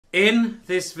In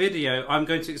this video, I'm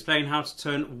going to explain how to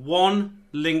turn one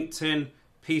LinkedIn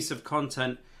piece of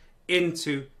content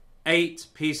into 8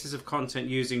 pieces of content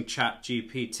using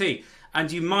ChatGPT. And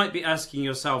you might be asking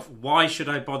yourself, why should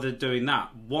I bother doing that?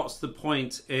 What's the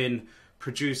point in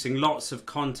producing lots of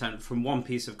content from one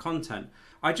piece of content?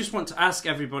 I just want to ask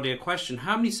everybody a question.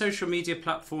 How many social media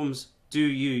platforms do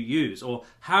you use? Or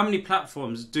how many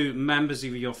platforms do members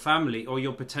of your family or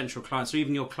your potential clients or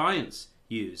even your clients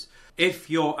use? If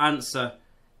your answer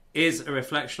is a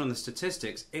reflection on the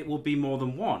statistics, it will be more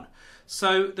than one.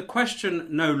 So the question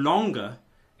no longer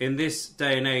in this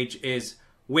day and age is,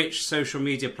 which social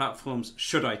media platforms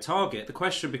should I target? The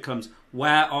question becomes,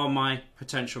 where are my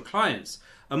potential clients?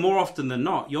 And more often than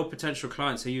not, your potential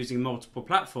clients are using multiple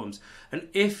platforms. And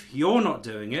if you're not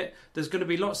doing it, there's going to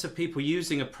be lots of people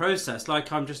using a process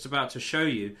like I'm just about to show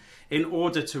you in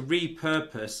order to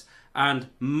repurpose and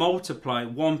multiply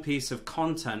one piece of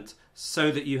content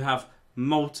so that you have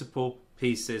multiple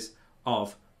pieces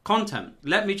of content.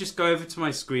 Let me just go over to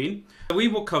my screen. We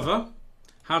will cover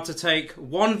how to take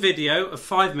one video of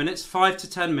 5 minutes, 5 to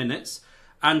 10 minutes,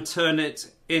 and turn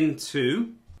it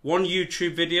into one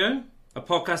YouTube video, a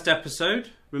podcast episode,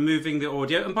 removing the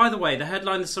audio. And by the way, the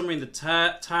headline, the summary, the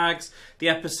tags, the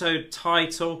episode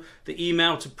title, the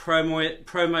email to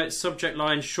promote, subject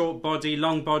line, short body,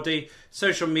 long body,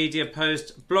 social media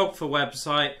post, blog for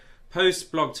website,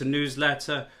 post blog to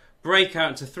newsletter, break out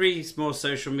into 3 more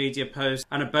social media posts,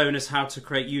 and a bonus how to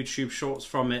create YouTube shorts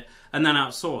from it, and then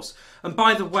outsource. And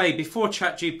by the way, before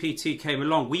ChatGPT came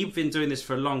along, we've been doing this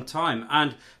for a long time,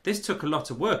 and this took a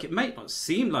lot of work. It may not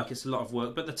seem like it's a lot of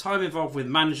work, but the time involved with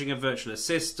managing a virtual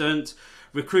assistant,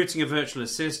 recruiting a virtual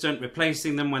assistant,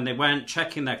 replacing them when they went,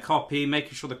 checking their copy,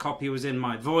 making sure the copy was in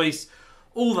my voice,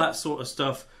 all that sort of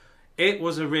stuff. It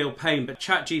was a real pain, but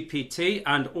ChatGPT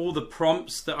and all the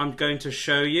prompts that I'm going to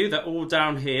show you, they're all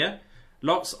down here,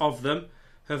 lots of them,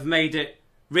 have made it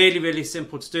really, really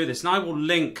simple to do this. And I will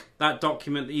link that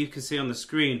document that you can see on the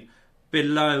screen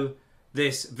below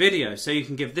this video. So you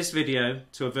can give this video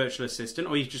to a virtual assistant,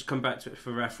 or you just come back to it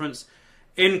for reference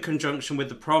in conjunction with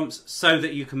the prompts so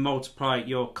that you can multiply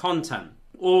your content.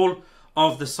 All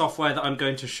of the software that I'm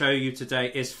going to show you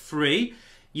today is free.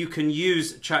 You can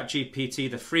use ChatGPT,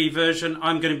 the free version.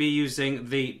 I'm going to be using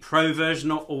the pro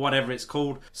version or whatever it's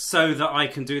called so that I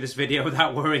can do this video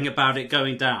without worrying about it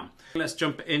going down. Let's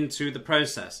jump into the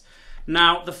process.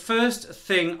 Now, the first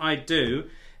thing I do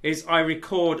is I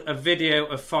record a video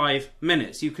of 5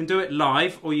 minutes. You can do it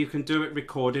live or you can do it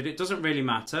recorded. It doesn't really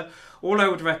matter. All I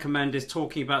would recommend is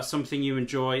talking about something you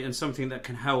enjoy and something that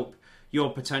can help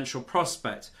your potential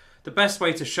prospect. The best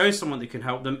way to show someone that can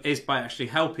help them is by actually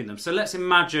helping them. So let's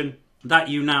imagine that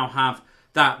you now have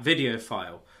that video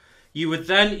file. You would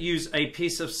then use a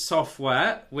piece of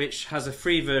software which has a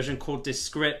free version called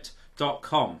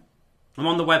Descript.com. I'm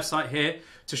on the website here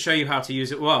to show you how to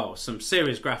use it. Well, some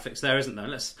serious graphics there, isn't there?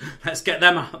 Let's get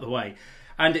them out of the way.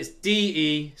 And it's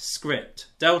Descript,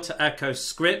 Delta Echo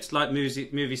Script, like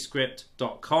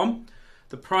moviescript.com.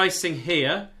 The pricing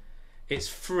here, it's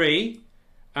free.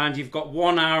 And you've got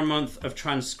 1 hour a month of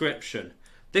transcription.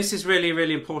 This is really,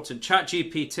 really important.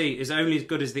 ChatGPT is only as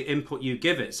good as the input you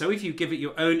give it. So if you give it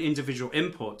your own individual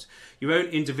input, your own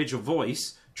individual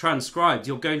voice transcribed,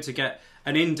 you're going to get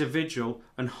an individual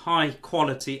and high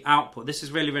quality output. This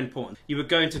is really, really important. You would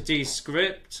go into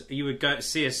Descript, you would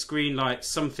see a screen like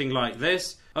something like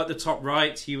this. At the top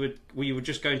right, you would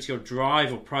just go into your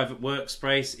Drive or private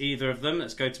workspace, either of them.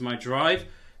 Let's go to my Drive,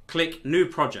 click New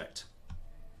Project.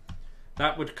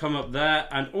 That would come up there,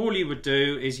 and all you would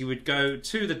do is you would go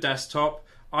to the desktop.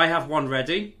 I have one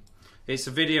ready. It's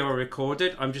a video I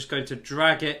recorded. I'm just going to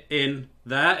drag it in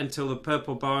there until the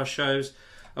purple bar shows.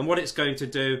 And what it's going to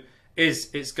do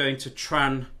is it's going to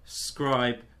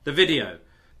transcribe the video.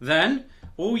 Then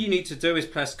all you need to do is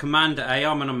press Command A,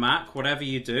 I'm on a Mac, whatever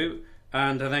you do,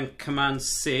 and then Command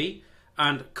C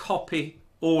and copy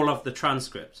all of the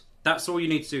transcript. That's all you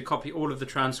need to do, copy all of the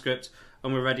transcript,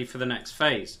 and we're ready for the next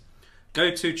phase. Go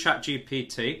to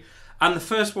ChatGPT, and the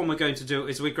first one we're going to do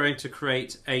is we're going to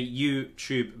create a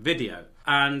YouTube video.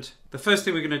 And the first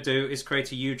thing we're going to do is create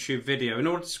a YouTube video. In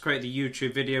order to create the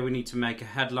YouTube video, we need to make a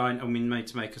headline, and we need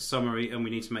to make a summary, and we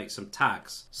need to make some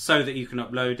tags so that you can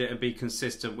upload it and be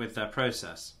consistent with their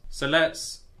process. So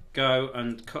let's go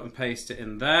and cut and paste it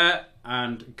in there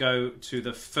and go to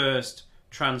the first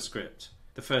transcript,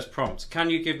 the first prompt. Can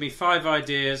you give me 5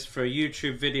 ideas for a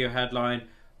YouTube video headline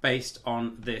based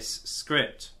on this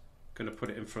script? I'm going to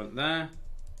put it in front there.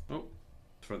 Oh,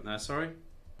 front there, sorry.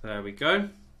 There we go.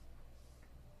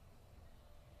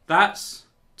 That's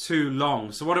too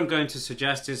long. So what I'm going to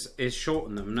suggest is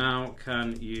shorten them. Now,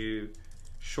 can you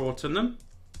shorten them.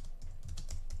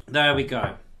 There we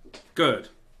go. Good.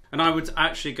 And I would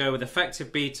actually go with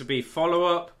effective B2B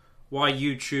follow-up, why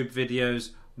YouTube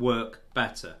videos work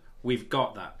better. We've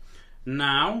got that.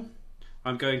 Now,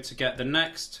 I'm going to get the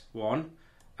next one.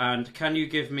 And can you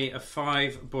give me a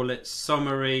 5-bullet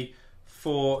summary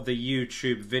for the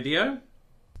YouTube video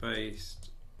based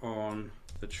on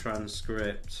the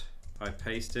transcript I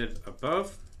pasted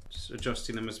above? Just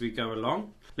adjusting them as we go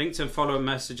along. LinkedIn follow-up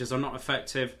messages are not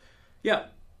effective. Yeah,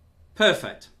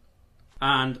 perfect.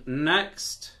 And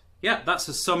next, yeah, that's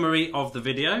a summary of the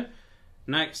video.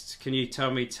 Next, can you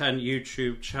tell me 10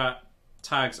 YouTube chat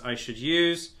tags I should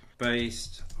use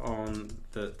based on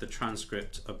the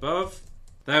transcript above?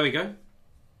 There we go.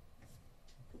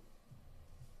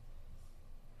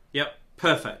 Yep,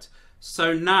 perfect.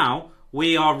 So now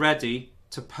we are ready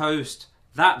to post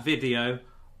that video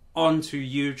onto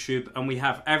YouTube, and we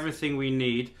have everything we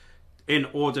need in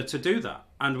order to do that.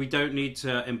 And we don't need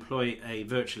to employ a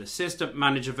virtual assistant,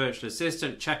 manage a virtual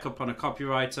assistant, check up on a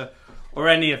copywriter, or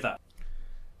any of that.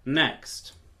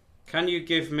 Next, can you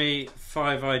give me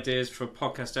 5 ideas for a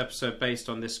podcast episode based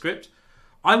on this script?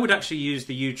 I would actually use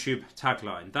the YouTube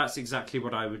tagline. That's exactly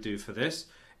what I would do for this.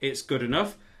 It's good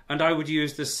enough. And I would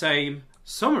use the same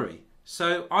summary.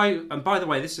 So and by the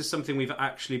way, this is something we've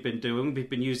actually been doing. We've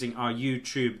been using our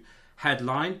YouTube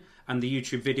headline and the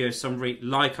YouTube video summary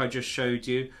like I just showed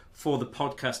you for the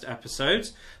podcast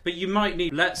episodes. But you might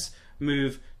need, let's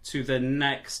move to the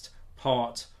next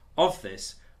part of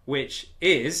this, which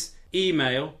is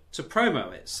email to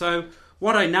promo it. So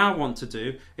what I now want to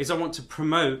do is I want to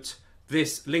promote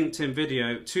this LinkedIn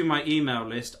video to my email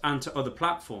list and to other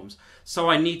platforms. So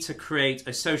I need to create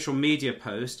a social media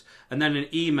post and then an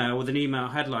email with an email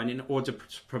headline in order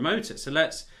to promote it. So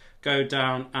let's go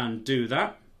down and do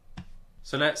that.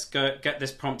 So let's go get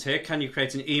this prompt here. Can you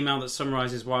create an email that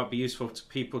summarizes why it would be useful to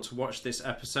people to watch this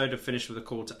episode and finish with a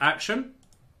call to action?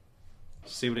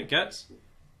 See what it gets.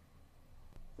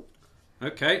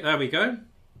 Okay, there we go.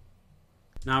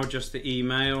 Now just the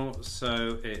email.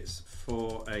 So it's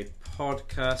for a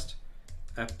podcast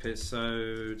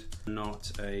episode,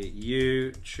 not a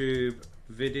YouTube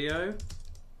video.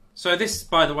 So this,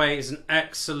 by the way, is an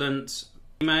excellent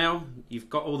email. You've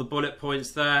got all the bullet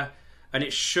points there, and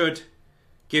it should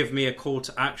give me a call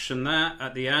to action there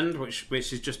at the end, which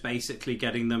is just basically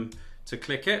getting them to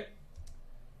click it.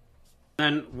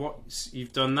 Then once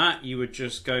you've done that, you would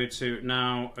just go to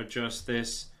now adjust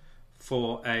this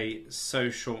for a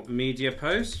social media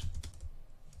post.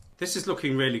 This is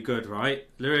looking really good, right?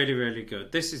 Really, really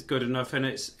good. This is good enough, and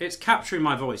it's capturing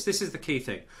my voice. This is the key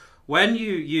thing. When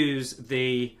you use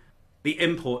the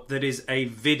input that is a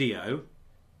video,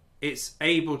 it's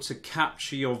able to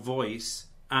capture your voice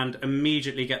and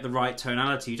immediately get the right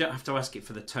tonality. You don't have to ask it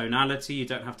for the tonality. You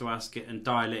don't have to ask it and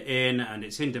dial it in, and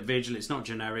it's individual. It's not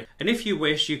generic. And if you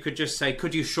wish, you could just say,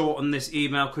 could you shorten this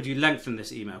email? Could you lengthen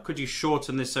this email? Could you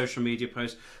shorten this social media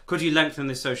post? Could you lengthen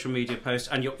this social media post?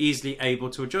 And you're easily able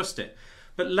to adjust it.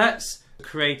 But let's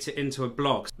create it into a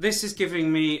blog. This is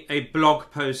giving me a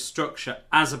blog post structure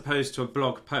as opposed to a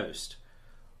blog post,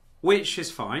 which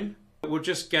is fine. We'll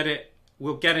just get it.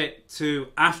 We'll get it to,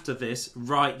 after this,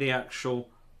 write the actual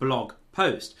blog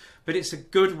post. But it's a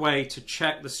good way to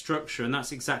check the structure, and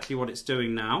that's exactly what it's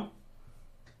doing now.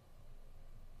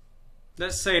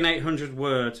 Let's say an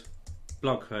 800-word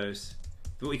blog post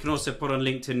that we can also put on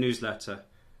LinkedIn newsletter.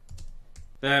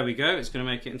 There we go. It's going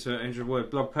to make it into an 800-word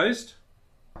blog post.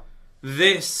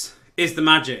 This is the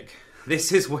magic.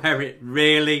 This is where it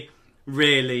really,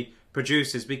 really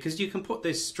produces, because you can put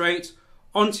this straight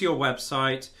onto your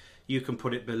website. You can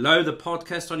put it below the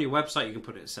podcast on your website. You can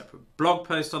put it in a separate blog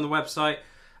post on the website,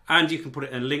 and you can put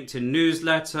it in a LinkedIn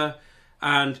newsletter,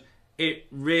 and it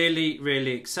really,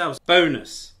 really excels.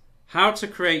 Bonus, how to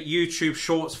create YouTube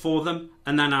shorts for them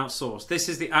and then outsource. This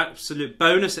is the absolute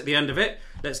bonus at the end of it.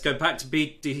 Let's go back to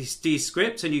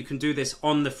Descript, and you can do this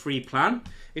on the free plan.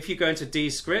 If you go into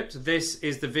Descript, this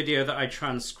is the video that I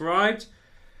transcribed.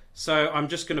 So I'm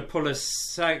just going to pull a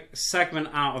segment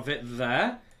out of it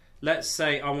there. Let's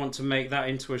say I want to make that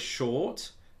into a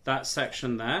short, that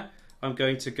section there. I'm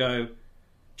going to go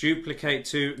duplicate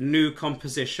to new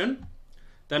composition.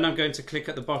 Then I'm going to click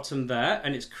at the bottom there,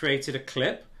 and it's created a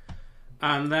clip.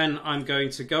 And then I'm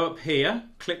going to go up here,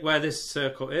 click where this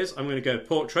circle is. I'm going to go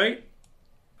portrait,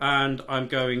 and I'm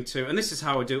going to, and this is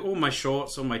how I do all my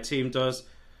shorts, all my team does.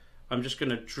 I'm just going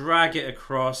to drag it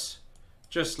across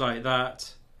just like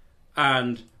that,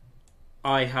 and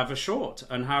I have a short.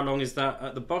 And how long is that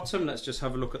at the bottom? Let's just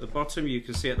have a look at the bottom. You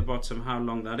can see at the bottom how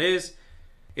long that is.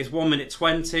 It's 1 minute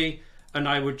 20, and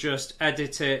I would just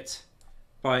edit it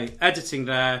by editing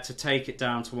there to take it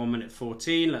down to 1 minute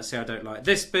 14. Let's say I don't like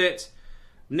this bit.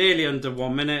 Nearly under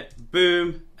 1 minute.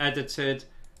 Boom, edited.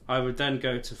 I would then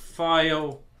go to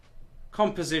File,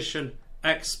 Composition,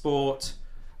 Export,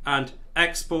 and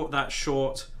export that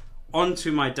short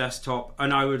onto my desktop,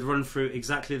 and I would run through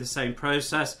exactly the same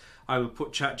process. I would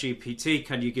put ChatGPT,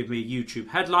 can you give me a YouTube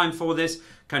headline for this?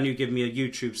 Can you give me a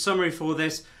YouTube summary for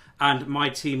this? And my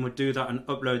team would do that and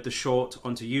upload the short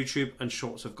onto YouTube, and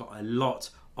shorts have got a lot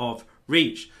of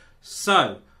reach.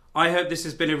 So I hope this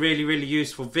has been a really, really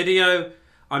useful video.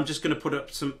 I'm just going to put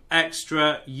up some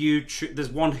extra YouTube. There's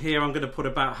one here I'm going to put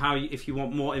about how, if you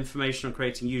want more information on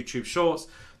creating YouTube shorts.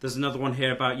 There's another one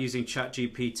here about using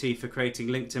ChatGPT for creating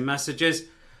LinkedIn messages.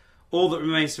 All that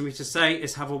remains for me to say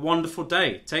is have a wonderful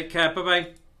day. Take care.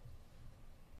 Bye-bye.